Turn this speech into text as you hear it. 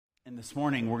And this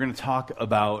morning, we're going to talk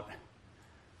about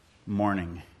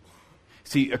mourning.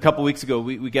 See, a couple weeks ago,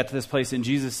 we got to this place, and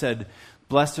Jesus said,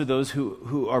 blessed are those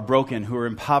who are broken, who are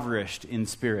impoverished in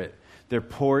spirit. They're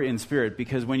poor in spirit,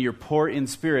 because when you're poor in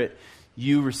spirit,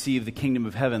 you receive the kingdom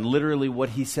of heaven. Literally, what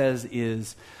he says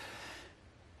is,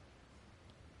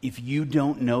 if you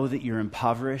don't know that you're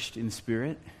impoverished in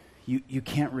spirit, you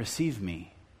can't receive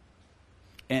me.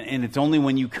 And it's only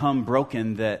when you come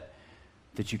broken that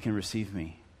you can receive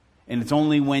me. And it's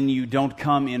only when you don't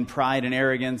come in pride and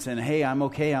arrogance and, hey, I'm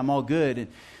okay, I'm all good,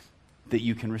 that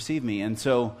you can receive me. And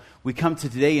so we come to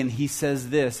today, and he says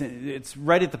this. And it's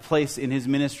right at the place in his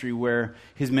ministry where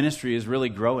his ministry is really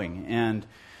growing. And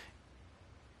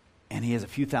he has a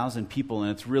few thousand people,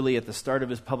 and it's really at the start of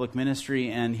his public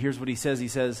ministry. And here's what he says. He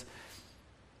says,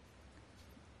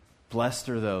 blessed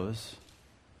are those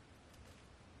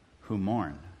who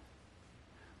mourn.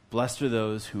 Blessed are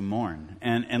those who mourn.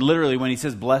 And literally, when he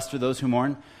says, blessed are those who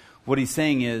mourn, what he's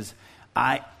saying is,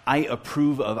 I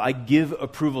give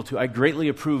approval to, I greatly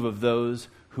approve of those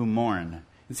who mourn.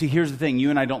 And see, here's the thing, you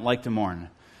and I don't like to mourn.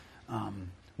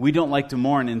 We don't like to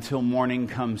mourn until mourning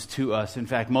comes to us. In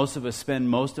fact, most of us spend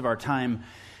most of our time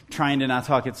trying to not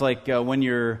talk. It's like when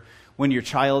your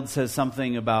child says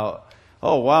something about,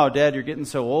 oh, wow, Dad, you're getting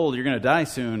so old, you're going to die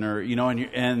soon, or,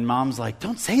 and mom's like,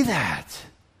 don't say that.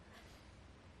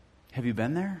 Have you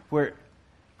been there? Where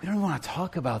we don't even want to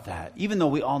talk about that, even though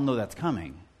we all know that's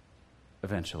coming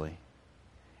eventually.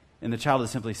 And the child is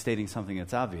simply stating something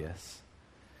that's obvious.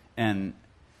 But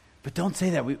don't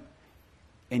say that.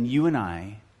 And you and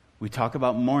I, we talk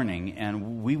about mourning,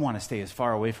 and we want to stay as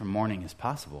far away from mourning as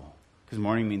possible. Because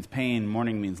mourning means pain,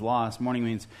 mourning means loss, mourning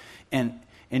means... And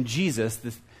Jesus,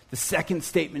 the second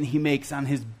statement he makes on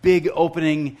his big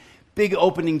opening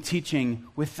teaching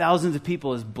with thousands of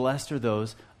people is, blessed are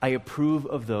those, I approve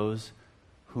of those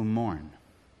who mourn.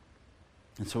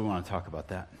 And so we want to talk about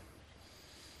that.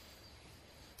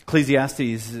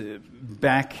 Ecclesiastes,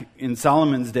 back in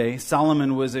Solomon's day,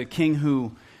 Solomon was a king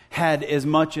who had as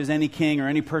much as any king or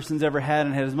any person's ever had,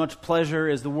 and had as much pleasure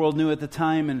as the world knew at the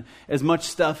time, and as much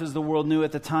stuff as the world knew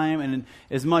at the time, and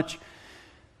as much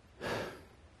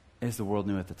as the world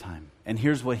knew at the time. And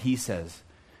here's what he says,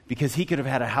 because he could have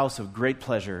had a house of great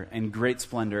pleasure and great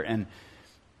splendor and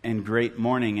great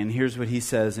mourning. And here's what he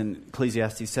says in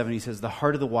Ecclesiastes 7. He says, the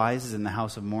heart of the wise is in the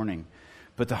house of mourning,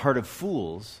 but the heart of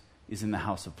fools is in the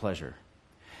house of pleasure.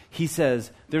 He says,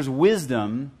 there's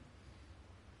wisdom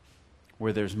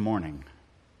where there's mourning.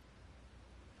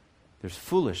 There's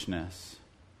foolishness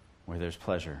where there's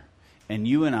pleasure. And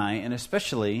you and I, and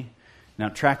especially, now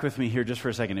track with me here just for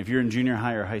a second. If you're in junior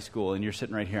high or high school and you're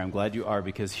sitting right here, I'm glad you are,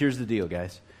 because here's the deal,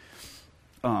 guys.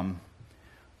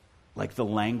 Like the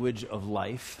language of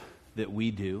life that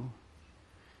we do,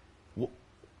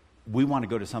 we want to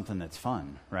go to something that's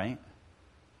fun, right?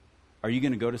 Are you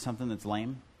going to go to something that's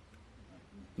lame?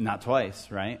 Not twice,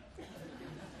 right?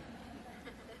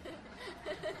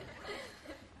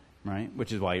 Right?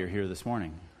 Which is why you're here this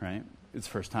morning, right? It's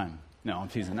the first time. No, I'm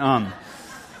teasing.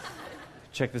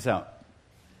 Check this out.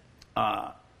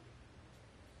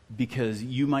 Because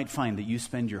you might find that you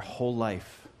spend your whole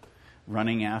life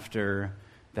running after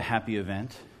the happy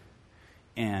event,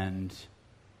 and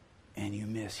you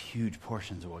miss huge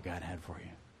portions of what God had for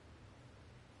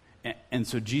you. And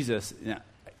so Jesus,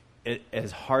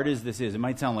 as hard as this is, it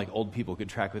might sound like old people could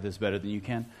track with this better than you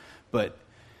can, but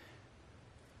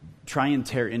try and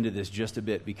tear into this just a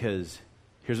bit, because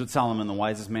here's what Solomon, the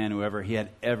wisest man who ever, he had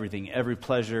everything, every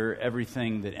pleasure,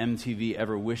 everything that MTV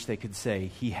ever wished they could say,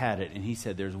 he had it. And he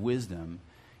said, there's wisdom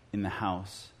in the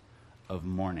house of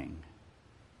mourning,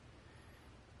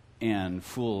 and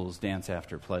fools dance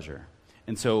after pleasure.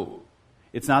 And so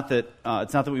it's not that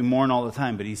we mourn all the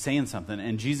time, but he's saying something.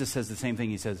 And Jesus says the same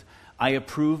thing. He says, I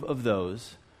approve of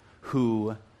those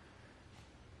who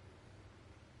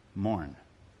mourn.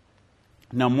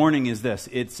 Now, mourning is this.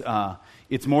 It's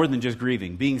more than just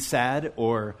grieving. Being sad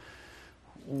or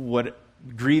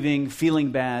grieving,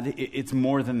 feeling bad, it's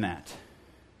more than that.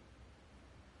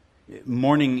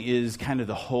 Mourning is kind of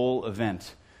the whole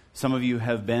event. Some of you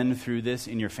have been through this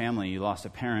in your family. You lost a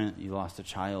parent, you lost a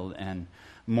child, and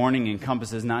mourning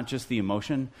encompasses not just the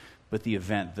emotion, but the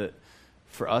event. That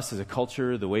for us as a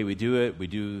culture, the way we do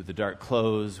the dark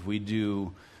clothes, we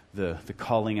do the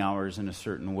calling hours in a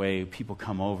certain way, people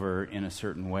come over in a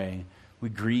certain way, we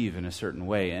grieve in a certain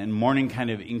way, and mourning kind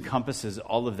of encompasses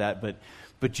all of that.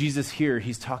 But Jesus here,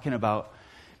 he's talking about,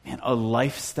 a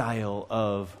lifestyle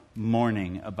of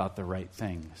mourning about the right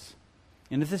things.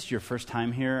 And if this is your first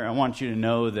time here, I want you to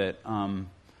know that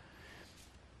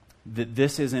that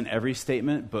this isn't every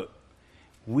statement, but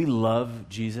we love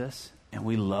Jesus and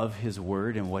we love his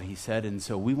word and what he said, and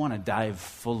so we want to dive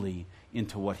fully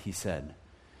into what he said.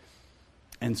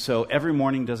 And so every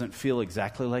morning doesn't feel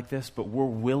exactly like this, but we're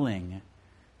willing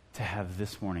to have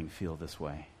this morning feel this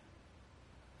way.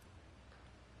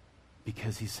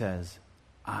 Because he says,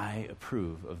 I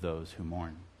approve of those who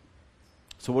mourn.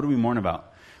 So what do we mourn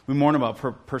about? We mourn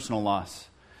about personal loss.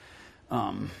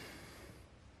 My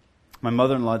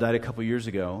mother-in-law died a couple years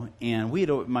ago, and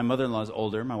my mother-in-law is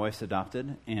older, my wife's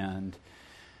adopted, and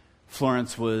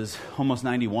Florence was almost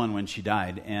 91 when she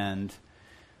died, and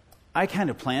I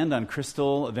kind of planned on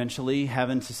Crystal eventually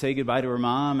having to say goodbye to her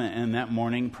mom and that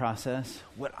mourning process.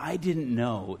 What I didn't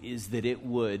know is that it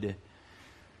would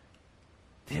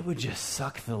just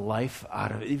suck the life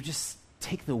out of it. It would just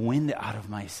take the wind out of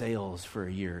my sails for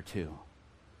a year or two.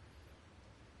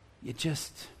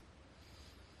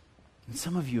 And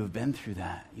some of you have been through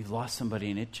that. You've lost somebody,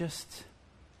 and it just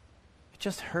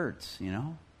hurts, you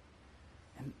know?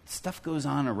 And stuff goes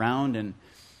on around,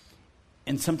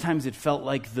 and sometimes it felt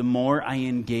like the more I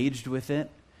engaged with it,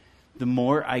 the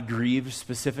more I grieved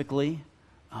specifically,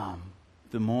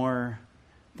 the more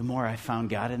I found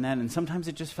God in that. And sometimes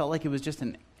it just felt like it was just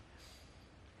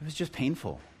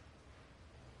painful.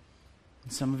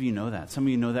 And some of you know that. Some of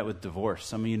you know that with divorce.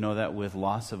 Some of you know that with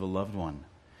loss of a loved one.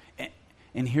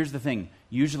 And here's the thing.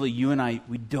 Usually you and I,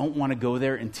 we don't want to go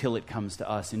there until it comes to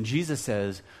us. And Jesus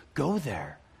says, go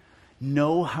there.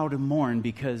 Know how to mourn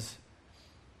because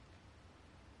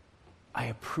I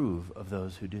approve of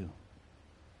those who do.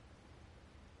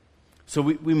 So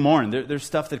we mourn. There's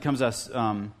stuff that comes to us.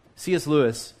 C.S.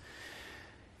 Lewis,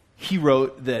 he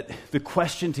wrote that the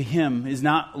question to him is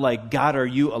not like, God, are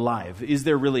you alive? Is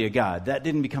there really a God? That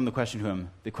didn't become the question to him.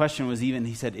 The question was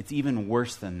he said, it's even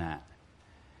worse than that.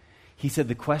 He said,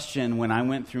 the question, when I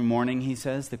went through mourning, he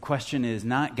says, the question is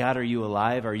not, God, are you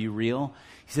alive? Are you real?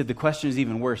 He said, the question is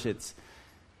even worse. It's,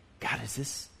 God, is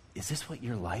this what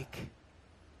you're like?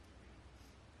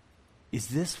 Is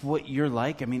this what you're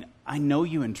like? I mean, I know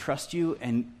you and trust you,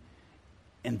 and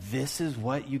this is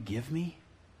what you give me?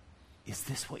 Is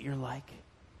this what you're like?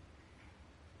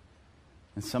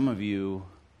 And some of you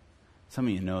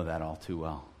know that all too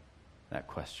well, that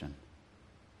question.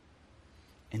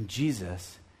 And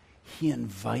Jesus, he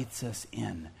invites us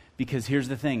in. Because here's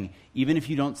the thing, even if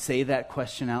you don't say that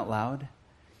question out loud,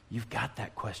 you've got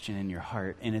that question in your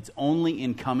heart. And it's only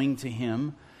in coming to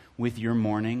him with your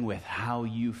mourning, with how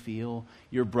you feel,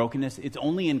 your brokenness, it's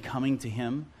only in coming to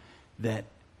him that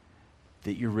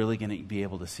you're really going to be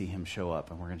able to see him show up.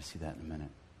 And we're going to see that in a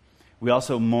minute. We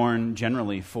also mourn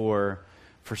generally for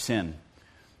sin.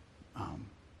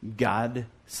 God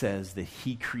says that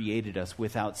he created us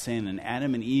without sin, and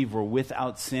Adam and Eve were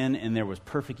without sin, and there was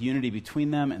perfect unity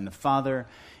between them and the Father,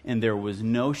 and there was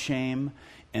no shame,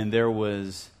 and there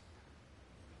was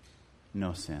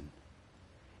no sin.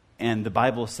 And the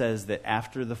Bible says that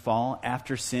after the fall,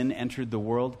 after sin entered the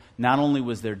world, not only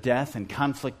was there death and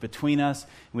conflict between us,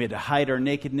 we had to hide our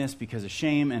nakedness because of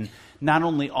shame, and not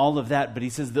only all of that, but he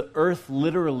says the earth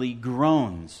literally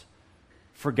groans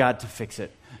for God to fix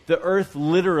it. The earth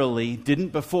literally didn't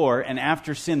before, and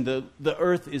after sin, the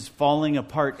earth is falling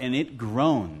apart, and it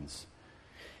groans.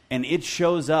 And it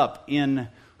shows up in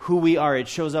who we are. It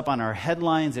shows up on our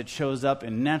headlines. It shows up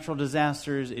in natural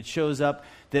disasters. It shows up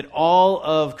that all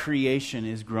of creation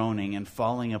is groaning and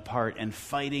falling apart and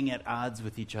fighting at odds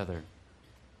with each other.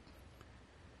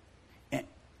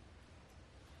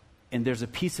 And there's a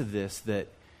piece of this that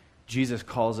Jesus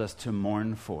calls us to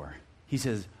mourn for. He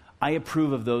says, I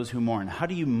approve of those who mourn. How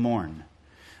do you mourn?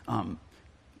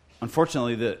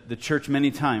 Unfortunately, the church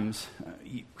many times,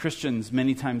 Christians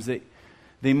many times,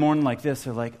 they mourn like this.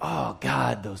 They're like, oh,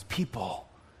 God, those people.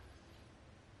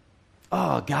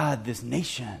 Oh, God, this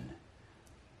nation.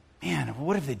 Man,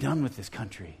 what have they done with this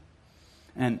country?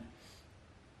 And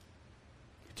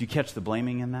do you catch the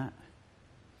blaming in that?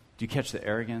 Do you catch the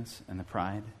arrogance and the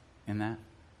pride in that?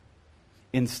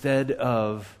 Instead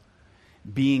of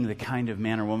being the kind of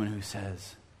man or woman who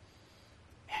says,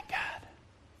 man, God,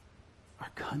 our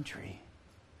country,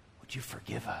 would you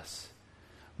forgive us?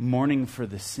 Mourning for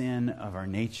the sin of our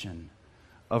nation,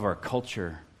 of our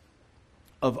culture,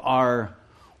 of our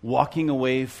walking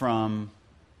away from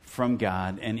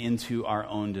God and into our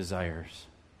own desires,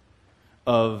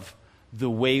 of the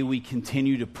way we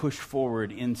continue to push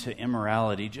forward into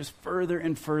immorality, just further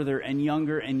and further and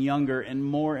younger and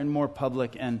more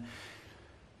public. And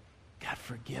God,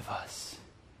 forgive us.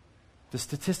 The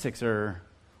statistics are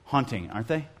haunting, aren't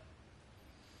they?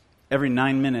 Every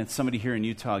 9 minutes, somebody here in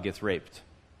Utah gets raped.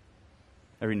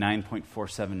 Every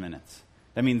 9.47 minutes.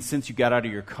 That means since you got out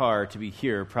of your car to be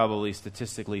here, probably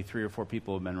statistically 3 or 4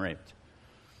 people have been raped.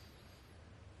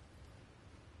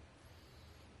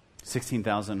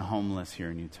 16,000 homeless here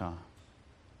in Utah.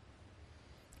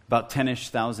 About 10-ish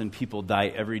thousand people die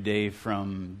every day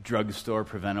from drugstore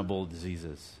preventable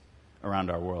diseases around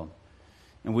our world.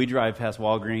 And we drive past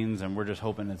Walgreens, and we're just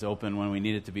hoping it's open when we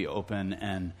need it to be open.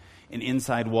 And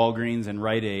inside Walgreens and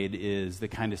Rite Aid is the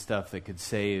kind of stuff that could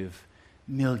save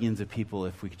millions of people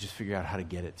if we could just figure out how to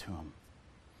get it to them.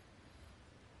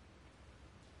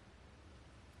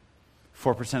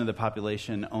 4% of the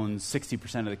population owns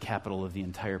 60% of the capital of the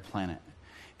entire planet.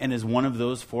 And as one of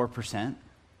those 4%,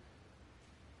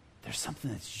 there's something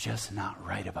that's just not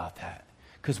right about that.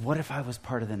 Because what if I was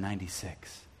part of the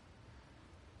 96?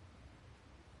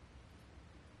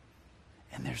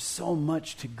 And there's so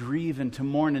much to grieve and to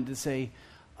mourn and to say,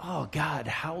 oh God,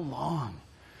 how long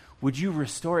would you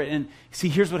restore it? And see,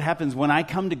 here's what happens. When I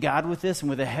come to God with this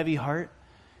and with a heavy heart,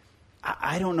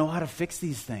 I don't know how to fix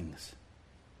these things.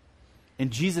 And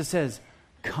Jesus says,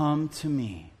 come to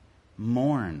me,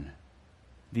 mourn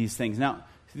these things. Now,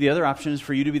 the other option is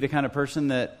for you to be the kind of person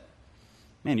that,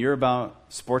 man, you're about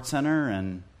Sports Center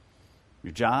and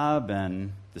your job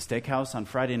and the steakhouse on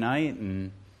Friday night,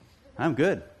 and I'm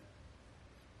good.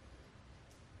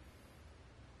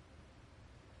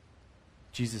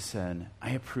 Jesus said,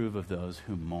 I approve of those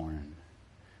who mourn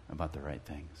about the right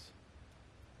things.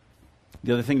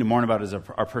 The other thing to mourn about is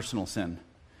our personal sin.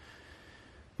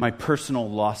 My personal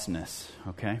lostness,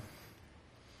 okay?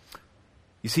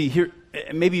 You see, here,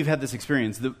 maybe you've had this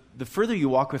experience. The further you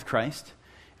walk with Christ,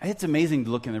 it's amazing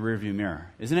to look in the rearview mirror,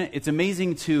 isn't it? It's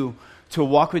amazing to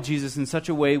walk with Jesus in such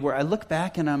a way where I look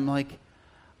back and I'm like,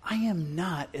 I am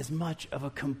not as much of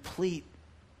a complete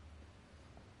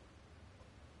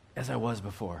as I was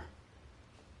before.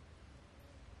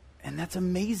 And that's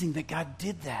amazing that God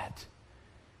did that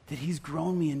He's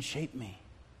grown me and shaped me.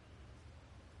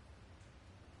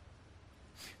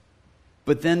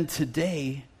 But then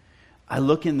today, I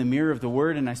look in the mirror of the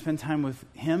Word and I spend time with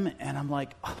Him and I'm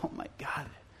like, oh my God,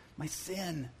 my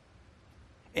sin.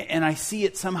 And I see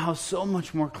it somehow so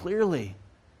much more clearly.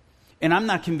 And I'm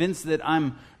not convinced that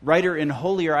I'm righter and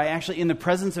holier. I actually, in the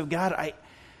presence of God,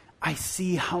 I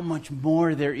see how much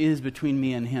more there is between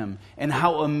me and Him and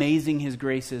how amazing His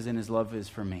grace is and His love is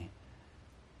for me.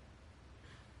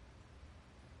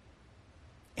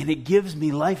 And it gives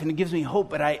me life and it gives me hope,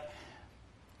 but I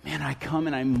come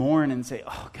and I mourn and say,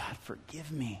 oh God,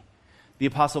 forgive me. The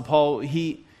Apostle Paul,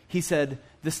 he said,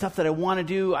 the stuff that I want to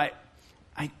do, I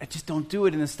just don't do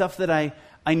it. And the stuff that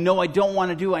I know I don't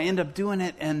want to do, I end up doing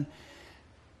it. And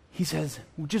he says,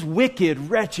 just wicked,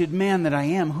 wretched man that I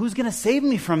am, who's going to save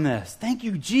me from this? Thank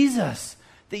you, Jesus,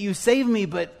 that you saved me.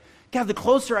 But God, the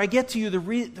closer I get to you,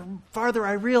 the farther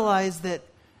I realize that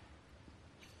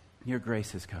your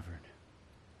grace is covered.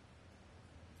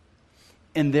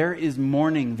 And there is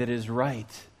mourning that is right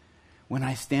when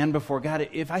I stand before God.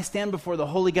 If I stand before the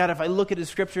holy God, if I look at His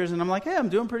scriptures and I'm like, hey, I'm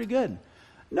doing pretty good.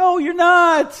 No, you're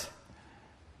not.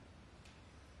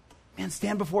 Man,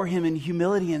 stand before Him in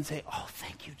humility and say, oh,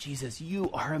 thank you, Jesus. You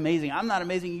are amazing. I'm not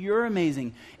amazing. You're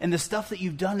amazing. And the stuff that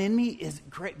you've done in me is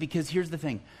great, because here's the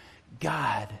thing.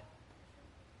 God,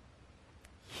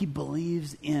 He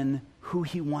believes in who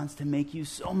He wants to make you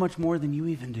so much more than you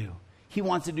even do. He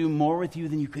wants to do more with you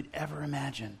than you could ever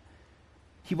imagine.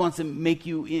 He wants to make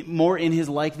you more in His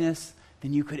likeness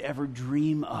than you could ever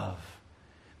dream of.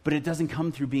 But it doesn't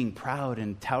come through being proud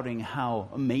and touting how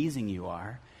amazing you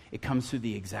are. It comes through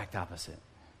the exact opposite,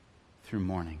 through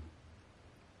mourning.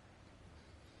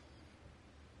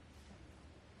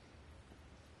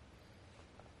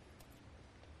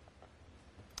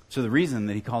 So the reason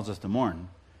that He calls us to mourn,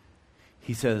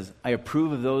 He says, I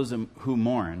approve of those who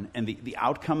mourn. And the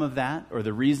outcome of that, or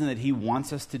the reason that He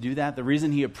wants us to do that, the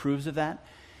reason He approves of that,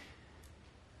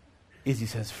 is He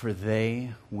says, for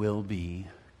they will be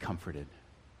comforted.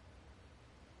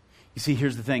 You see,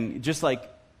 here's the thing. Just like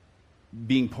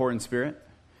being poor in spirit,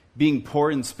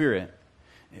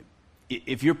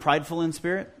 if you're prideful in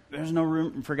spirit, there's no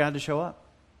room for God to show up.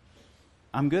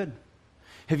 I'm good.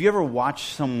 Have you ever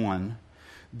watched someone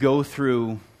go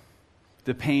through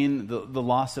the pain, the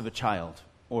loss of a child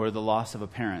or the loss of a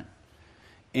parent,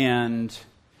 and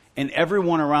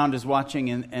everyone around is watching,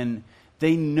 and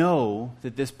they know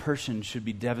that this person should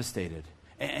be devastated,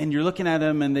 and you're looking at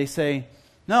them and they say,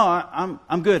 no,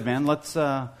 I'm good, man. Let's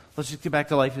just get back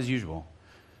to life as usual,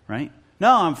 right?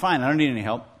 No, I'm fine. I don't need any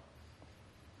help.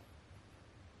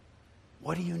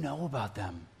 What do you know about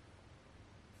them?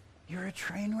 You're a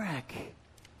train wreck.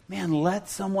 Man, let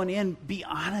someone in. Be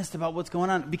honest about what's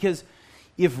going on. Because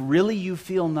if really you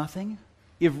feel nothing,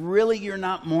 if really you're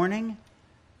not mourning,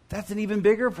 that's an even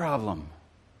bigger problem.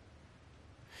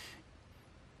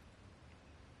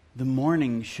 The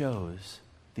mourning shows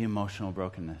the the emotional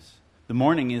brokenness. The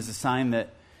mourning is a sign that,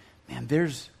 man,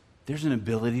 there's an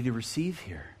ability to receive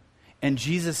here. And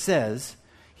Jesus says,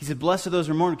 he said, blessed are those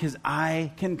who mourn because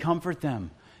I can comfort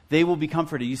them. They will be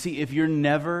comforted. You see, if you're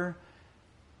never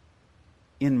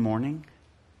in mourning,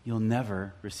 you'll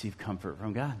never receive comfort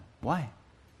from God. Why?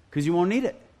 Because you won't need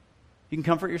it. You can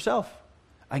comfort yourself.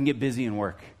 I can get busy and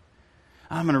work.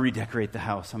 I'm going to redecorate the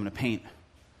house. I'm going to paint.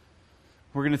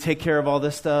 We're going to take care of all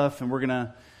this stuff, and we're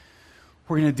going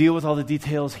to deal with all the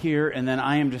details here, and then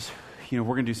I am just, we're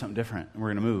going to do something different.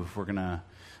 We're going to move. I'm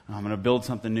going to build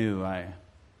something new. I'm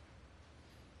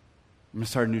going to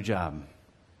start a new job.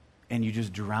 And you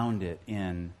just drowned it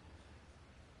in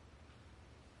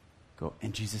go.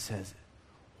 And Jesus says,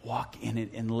 walk in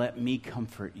it and let me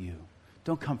comfort you.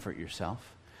 Don't comfort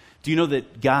yourself. Do you know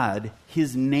that God,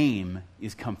 his name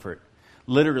is comfort?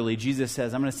 Literally, Jesus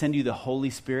says, I'm going to send you the Holy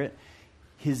Spirit.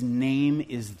 His name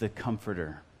is the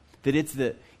comforter. That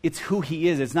it's who he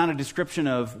is. It's not a description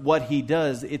of what he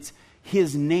does. It's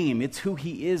his name. It's who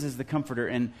he is as the comforter.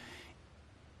 And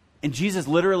Jesus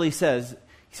literally says,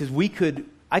 he says,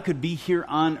 I could be here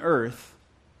on earth.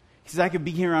 He says, I could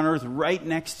be here on earth right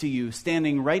next to you,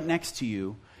 standing right next to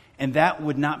you, and that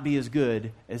would not be as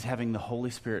good as having the Holy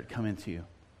Spirit come into you.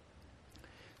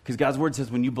 Because God's word says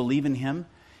when you believe in him,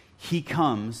 he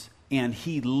comes and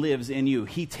he lives in you.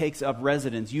 He takes up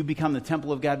residence. You become the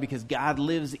temple of God because God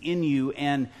lives in you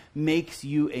and makes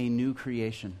you a new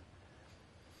creation.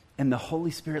 And the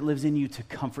Holy Spirit lives in you to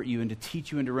comfort you and to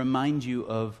teach you and to remind you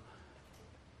of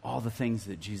all the things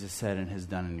that Jesus said and has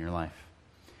done in your life.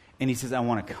 And he says, I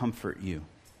want to comfort you.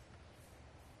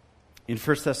 In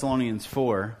 1 Thessalonians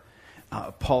 4,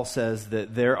 Paul says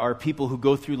that there are people who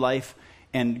go through life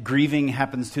and grieving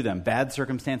happens to them. Bad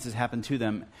circumstances happen to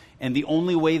them. And the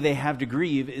only way they have to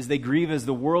grieve is they grieve as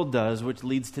the world does, which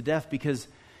leads to death because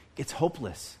it's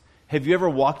hopeless. Have you ever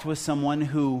walked with someone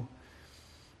who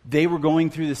they were going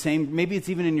through the same, maybe it's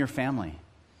even in your family.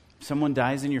 Someone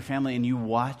dies in your family and you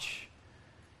watch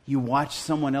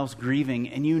someone else grieving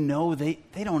and you know they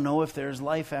don't know if there's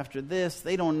life after this.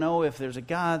 They don't know if there's a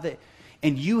God.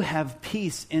 And you have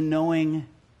peace in knowing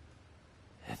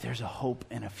that there's a hope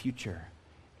and a future.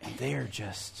 And they're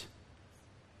just,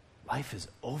 life is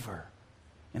over.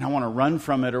 And I want to run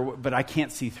from it, but I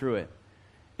can't see through it.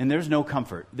 And there's no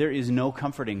comfort. There is no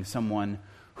comforting someone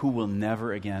who will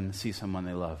never again see someone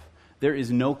they love. There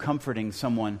is no comforting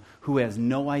someone who has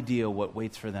no idea what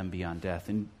waits for them beyond death.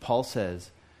 And Paul says,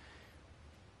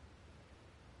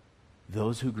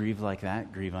 those who grieve like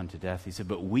that grieve unto death. He said,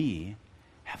 but we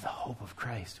have the hope of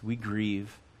Christ. We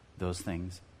grieve those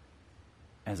things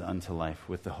as unto life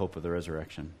with the hope of the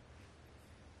resurrection.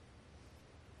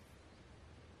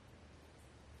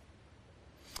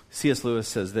 C.S. Lewis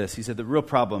says this. He said, the real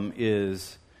problem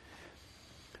is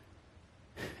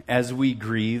as we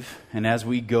grieve and as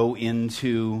we go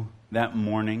into that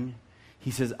mourning, he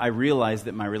says, I realized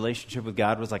that my relationship with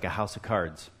God was like a house of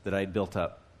cards that I had built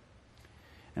up.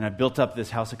 And I built up this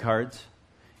house of cards.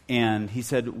 And he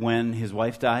said when his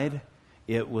wife died,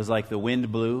 it was like the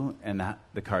wind blew and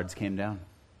the cards came down.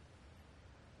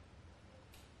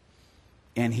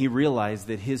 And he realized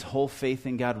that his whole faith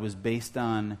in God was based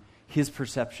on his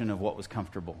perception of what was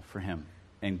comfortable for him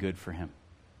and good for him.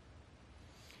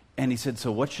 And he said,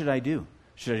 so what should I do?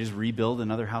 Should I just rebuild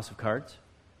another house of cards?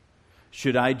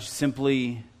 Should I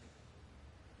simply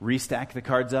restack the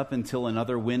cards up until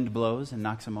another wind blows and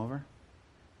knocks them over?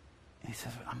 And he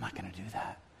says, I'm not going to do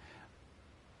that.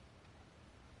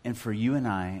 And for you and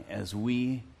I, as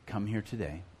we come here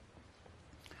today,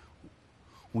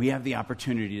 we have the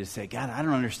opportunity to say, God, I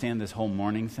don't understand this whole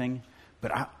mourning thing,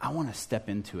 but I want to step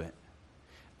into it.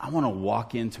 I want to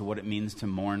walk into what it means to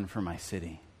mourn for my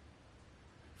city,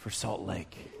 for Salt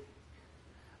Lake.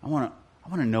 I want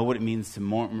to know what it means to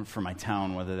mourn for my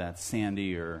town, whether that's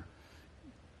Sandy or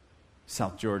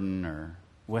South Jordan or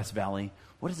West Valley.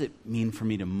 What does it mean for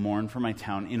me to mourn for my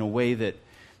town in a way that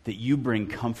you bring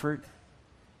comfort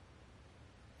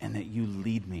and that you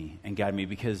lead me and guide me?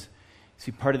 Because,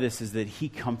 see, part of this is that he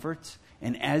comforts,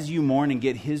 and as you mourn and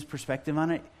get his perspective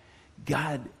on it,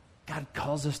 God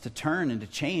calls us to turn and to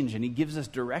change, and he gives us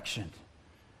direction.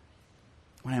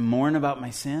 When I mourn about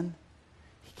my sin,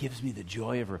 he gives me the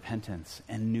joy of repentance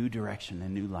and new direction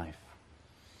and new life.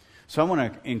 So I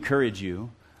want to encourage you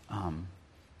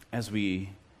as we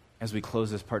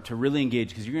close this part to really engage,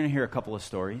 because you're going to hear a couple of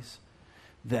stories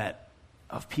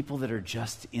of people that are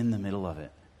just in the middle of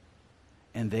it.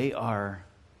 And they're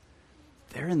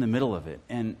in the middle of it.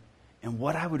 And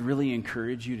what I would really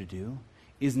encourage you to do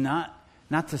is not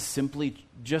to simply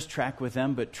just track with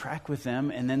them, but track with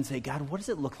them and then say, God, what does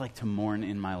it look like to mourn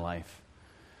in my life?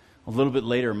 A little bit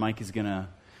later, Mike is going to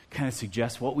kind of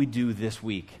suggest what we do this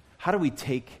week. How do we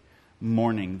take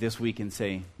mourning this week and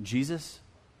say, Jesus,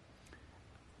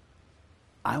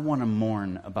 I want to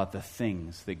mourn about the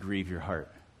things that grieve your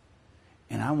heart.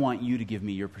 And I want you to give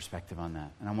me your perspective on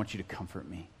that. And I want you to comfort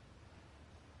me.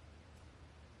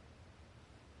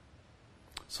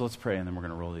 So let's pray, and then we're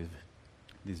going to roll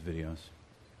these videos.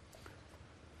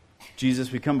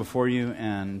 Jesus, we come before you,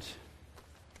 and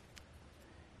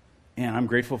I'm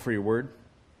grateful for your word.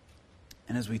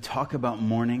 And as we talk about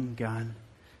mourning, God,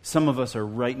 some of us are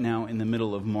right now in the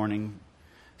middle of mourning,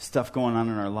 stuff going on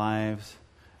in our lives,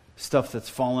 stuff that's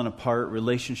fallen apart,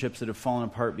 relationships that have fallen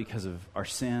apart because of our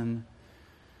sin,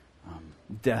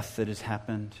 death that has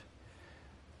happened.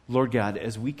 Lord God,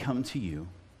 as we come to you,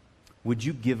 would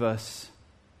you give us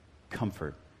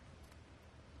comfort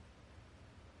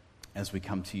as we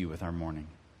come to you with our mourning?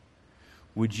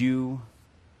 Would you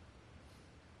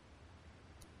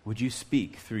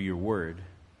speak through your word,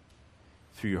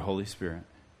 through your Holy Spirit,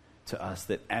 to us,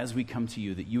 that as we come to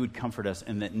you, that you would comfort us,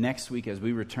 and that next week as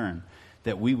we return,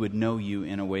 that we would know you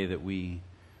in a way that we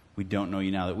don't know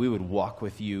you now, that we would walk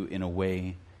with you in a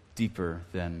way deeper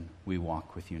than we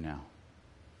walk with you now.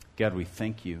 God, we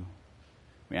thank you.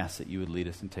 We ask that you would lead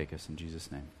us and take us in Jesus'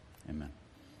 name. Amen.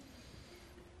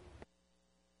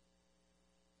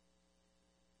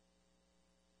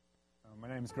 My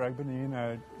name is Greg Benin.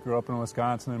 I grew up in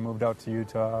Wisconsin and moved out to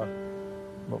Utah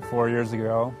about 4 years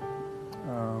ago.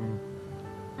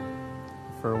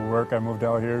 For work, I moved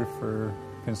out here for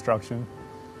construction.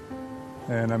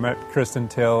 And I met Kristen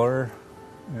Taylor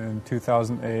in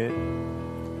 2008.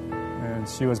 And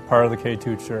she was part of the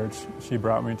K2 church. She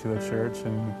brought me to the church,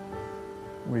 and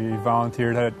we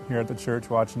volunteered here at the church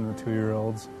watching the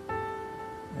 2-year-olds.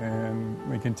 And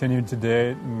we continued to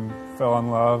date and fell in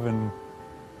love, and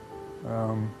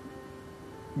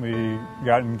we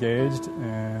got engaged,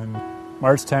 and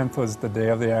March 10th was the day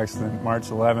of the accident. March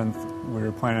 11th, we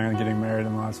were planning on getting married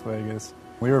in Las Vegas.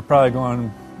 We were probably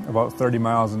going about 30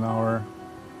 miles an hour,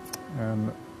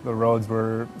 and the roads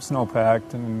were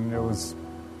snow-packed, and it was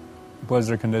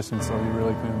blizzard conditions, so you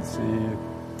really couldn't see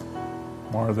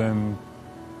more than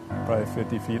probably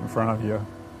 50 feet in front of you.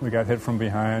 We got hit from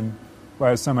behind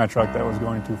by a semi-truck that was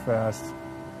going too fast.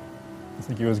 I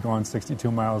think he was going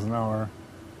 62 miles an hour.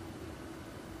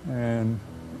 And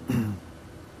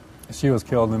she was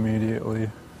killed immediately.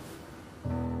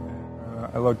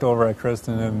 I looked over at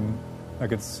Kristen, and I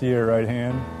could see her right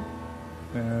hand,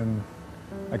 and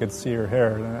I could see her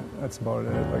hair, and that's about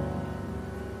it. Like,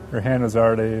 her hand was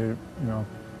already,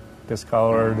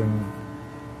 discolored, and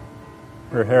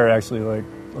her hair actually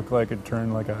looked like it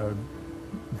turned like a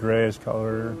grayish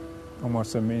color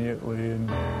almost immediately, and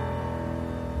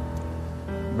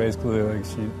basically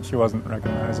she wasn't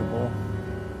recognizable.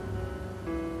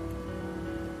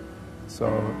 So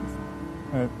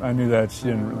I knew that she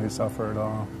didn't really suffer at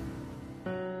all.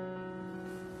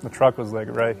 The truck was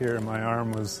right here, and my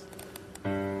arm was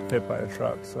hit by a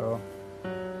truck, so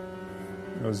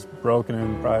it was broken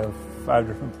in probably 5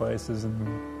 different places,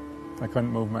 and I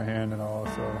couldn't move my hand at all,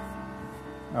 so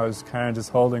I was kind of just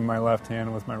holding my left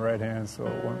hand with my right hand so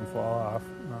it wouldn't fall off.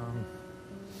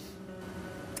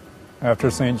 After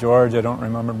St. George, I don't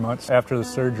remember much. After the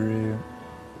surgery,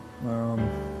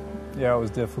 it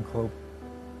was difficult.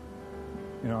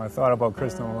 I thought about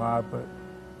Kristen a lot, but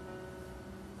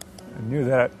I knew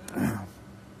that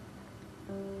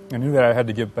I had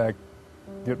to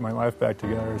get my life back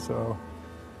together, so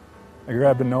I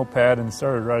grabbed a notepad and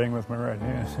started writing with my right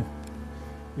hand.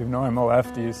 Even though I'm a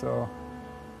lefty, so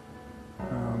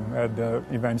I had to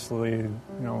eventually,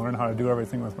 learn how to do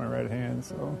everything with my right hand,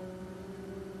 so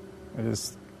I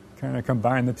just kind of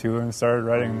combined the two and started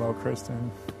writing about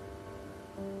Kristen.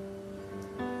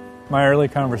 My early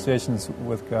conversations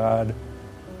with God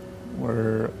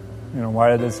were, why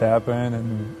did this happen,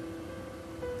 and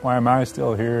why am I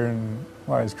still here, and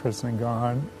why is Kristen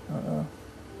gone?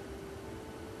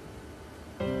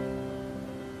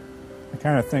 I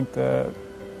kind of think that,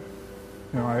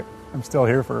 I'm still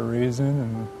here for a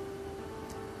reason,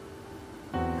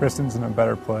 and Kristen's in a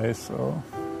better place, so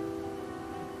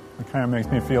it kind of makes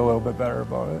me feel a little bit better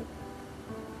about it.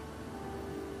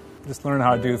 Just learn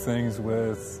how to do things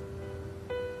with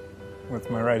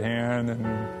my right hand, and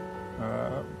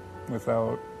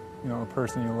without, the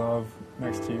person you love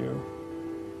next to you.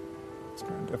 It's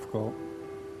kind of difficult.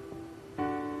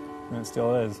 And it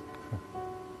still is.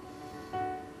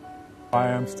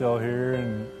 Why I'm still here,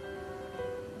 and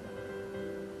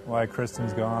why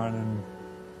Kristen's gone, and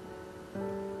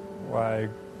why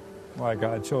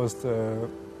God chose to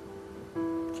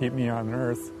keep me on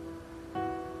earth.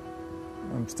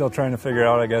 I'm still trying to figure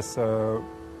out, I guess,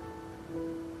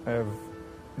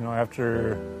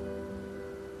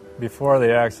 before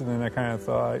the accident, I kind of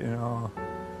thought,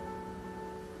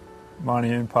 money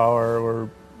and power were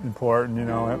important,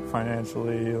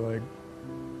 financially, like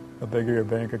the bigger your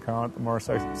bank account, the more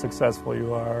successful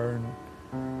you are.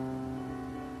 And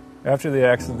after the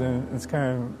accident, it's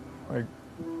kind of like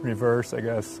reverse, I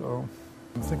guess. So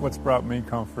I think what's brought me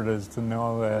comfort is to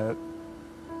know that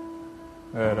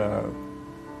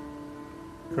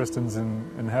Kristen's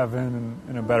in heaven and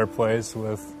in a better place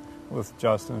with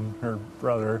Justin, her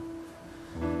brother,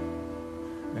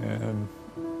 and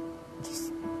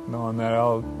just knowing that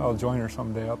I'll join her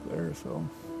someday up there. So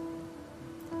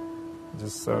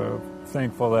just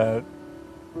thankful that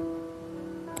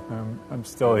I'm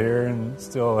still here and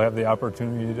still have the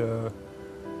opportunity to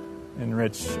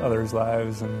enrich others'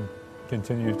 lives and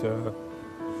continue to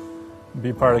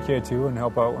be part of K2 and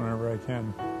help out whenever I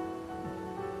can.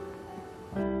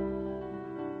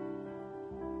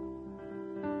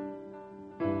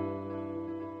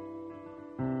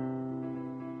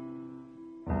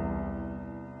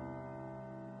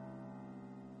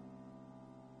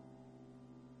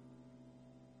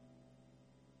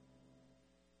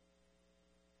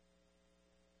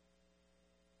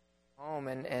 Home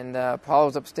and Paul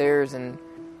was upstairs, and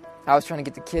I was trying to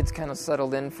get the kids kind of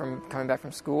settled in from coming back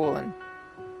from school, and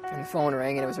the phone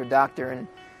rang, and it was her doctor, and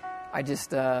I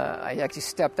actually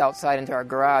stepped outside into our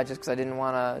garage just because I didn't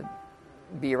want to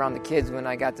be around the kids when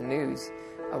I got the news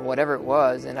of whatever it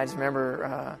was. And I just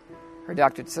remember her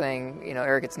doctor saying,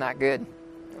 Eric, it's not good.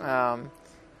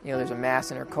 There's a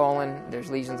mass in her colon,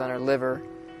 there's lesions on her liver,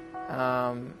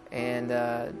 and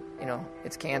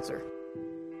it's cancer.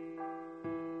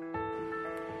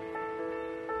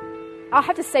 I'll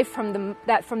have to say from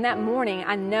that morning,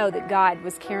 I know that God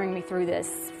was carrying me through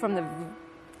this from the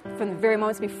very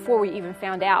moments before we even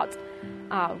found out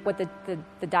what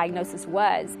the diagnosis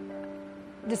was.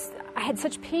 I had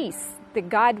such peace that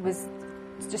God was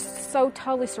just so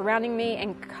totally surrounding me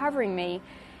and covering me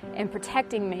and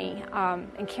protecting me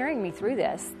and carrying me through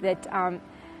this, that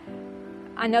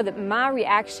I know that my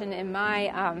reaction and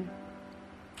my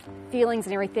feelings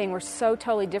and everything were so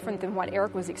totally different than what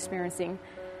Eric was experiencing.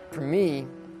 For me,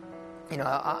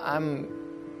 I'm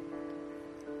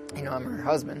her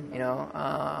husband,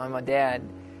 I'm a dad,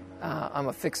 I'm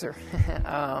a fixer,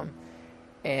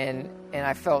 and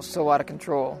I felt so out of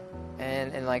control,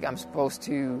 and like I'm supposed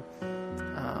to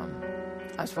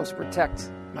protect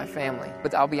my family.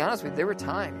 But I'll be honest with you, there were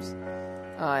times,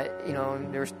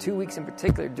 there was 2 weeks in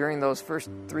particular during those first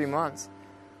 3 months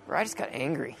where I just got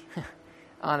angry,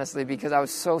 honestly, because I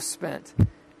was so spent.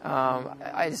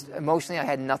 Emotionally, I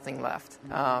had nothing left.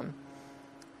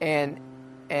 And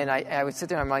I would sit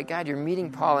there and I'm like, God, you're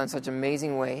meeting Paula in such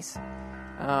amazing ways.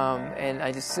 And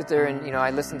I just sit there and,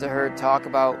 I listen to her talk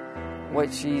about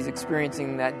what she's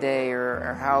experiencing that day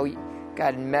or how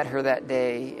God met her that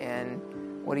day and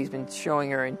what he's been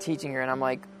showing her and teaching her. And I'm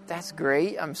like, that's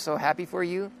great. I'm so happy for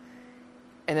you.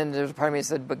 And then there's a part of me that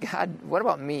said, but God, what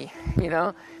about me?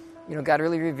 God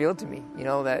really revealed to me,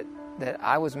 that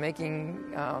I was making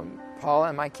Paula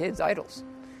and my kids idols,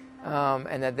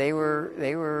 and that they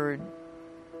were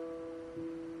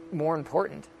more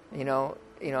important, and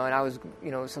I was,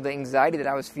 so the anxiety that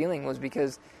I was feeling was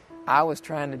because I was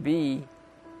trying to be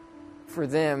for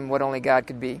them what only God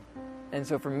could be. And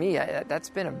so for me, that's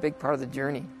been a big part of the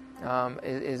journey,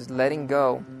 is letting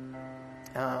go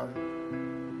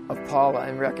of Paula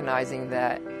and recognizing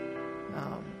that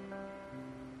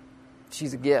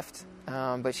she's a gift.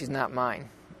 But she's not mine.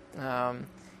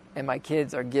 And my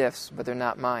kids are gifts, but they're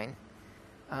not mine.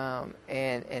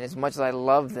 And as much as I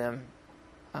love them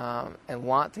and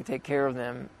want to take care of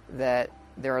them, that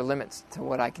there are limits to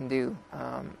what I can do.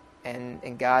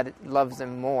 And God loves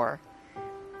them more.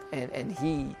 And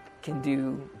he can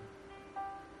do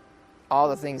all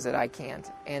the things that I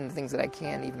can't, and the things that I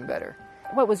can even better.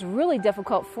 What was really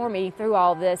difficult for me through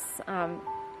all this,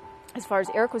 as far as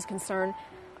Eric was concerned,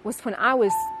 was when I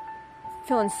was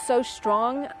feeling so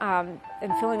strong and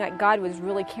feeling like God was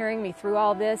really carrying me through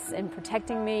all this and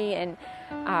protecting me and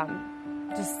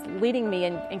just leading me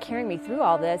and carrying me through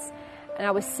all this. And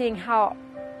I was seeing how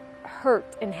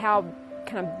hurt and how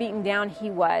kind of beaten down he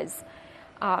was.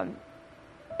 And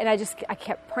I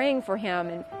kept praying for him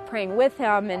and praying with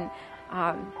him and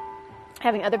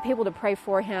having other people to pray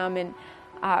for him. And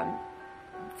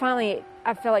finally,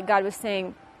 I felt like God was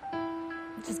saying,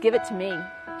 just give it to me.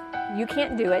 You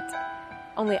can't do it.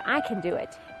 Only I can do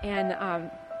it.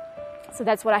 And so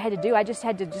that's what I had to do. I just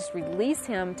had to release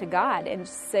him to God and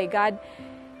just say, God,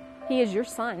 he is your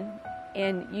son,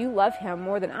 and you love him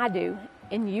more than I do.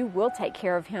 and you will take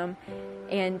care of him,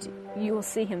 and you will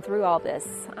see him through all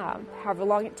this, however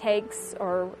long it takes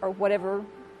or whatever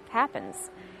happens.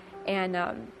 And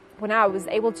when I was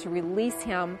able to release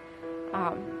him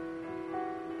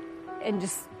and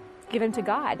just give him to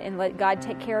God and let God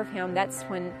take care of him, that's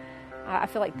when I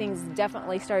feel like things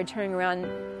definitely started turning around,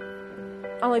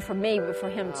 not only for me, but for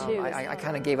him too. I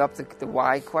kind of gave up the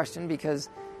why question because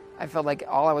I felt like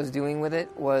all I was doing with it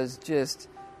was just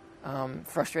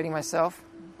frustrating myself,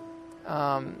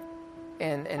 and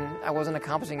I wasn't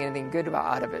accomplishing anything good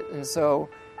out of it. And so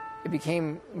it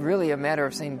became really a matter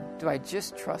of saying, do I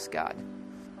just trust God?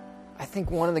 I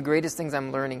think one of the greatest things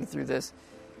I'm learning through this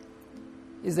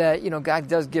is that, God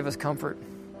does give us comfort.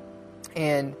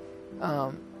 And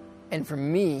for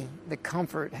me, the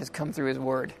comfort has come through His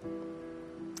Word.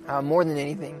 More than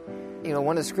anything.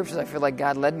 One of the scriptures I feel like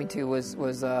God led me to was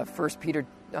 1 Peter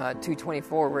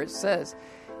 2:24, where it says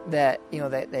that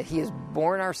that He has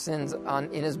borne our sins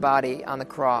in His body on the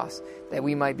cross, that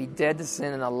we might be dead to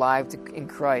sin and alive in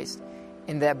Christ,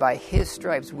 and that by His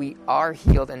stripes we are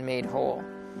healed and made whole.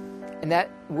 And that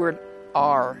word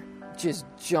 "are" just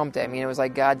jumped at me. And it was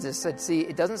like God just said, see,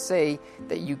 it doesn't say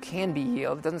that you can be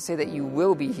healed. It doesn't say that you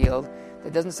will be healed.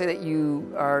 It doesn't say that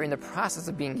you are in the process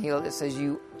of being healed. It says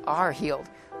you are healed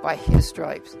by His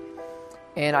stripes.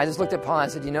 And I just looked at Paul and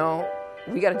I said,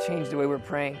 we got to change the way we're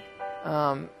praying.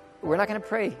 We're not going to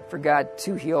pray for God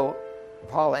to heal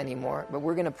Paula anymore, but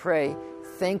we're going to pray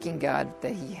thanking God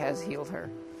that He has healed her.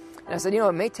 And I said,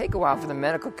 it may take a while for the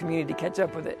medical community to catch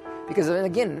up with it, because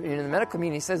again, the medical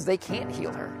community says they can't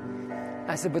heal her.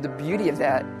 And I said, but the beauty of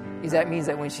that is that means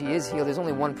that when she is healed, there's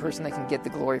only one person that can get the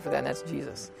glory for that, and that's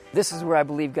Jesus. This is where I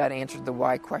believe God answered the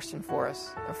why question for us,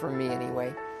 for me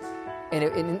anyway. And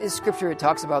in this scripture, it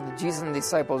talks about Jesus and the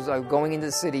disciples going into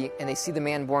the city, and they see the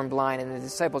man born blind, and the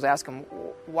disciples ask him,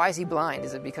 why is he blind?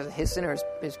 Is it because of his sin or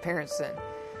his parents' sin?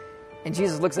 And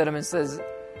Jesus looks at him and says,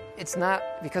 it's not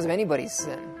because of anybody's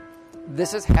sin.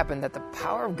 This has happened that the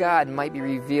power of God might be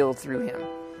revealed through him.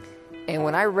 And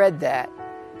when I read that,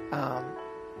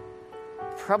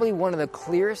 probably one of the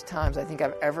clearest times I think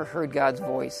I've ever heard God's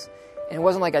voice. And it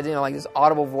wasn't like I didn't like this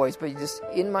audible voice, but just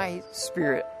in my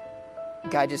spirit,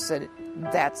 God just said,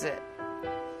 that's it.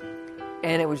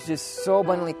 And it was just so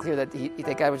abundantly clear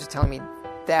that God was just telling me,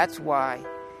 that's why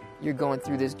you're going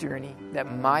through this journey,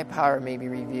 that my power may be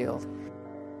revealed.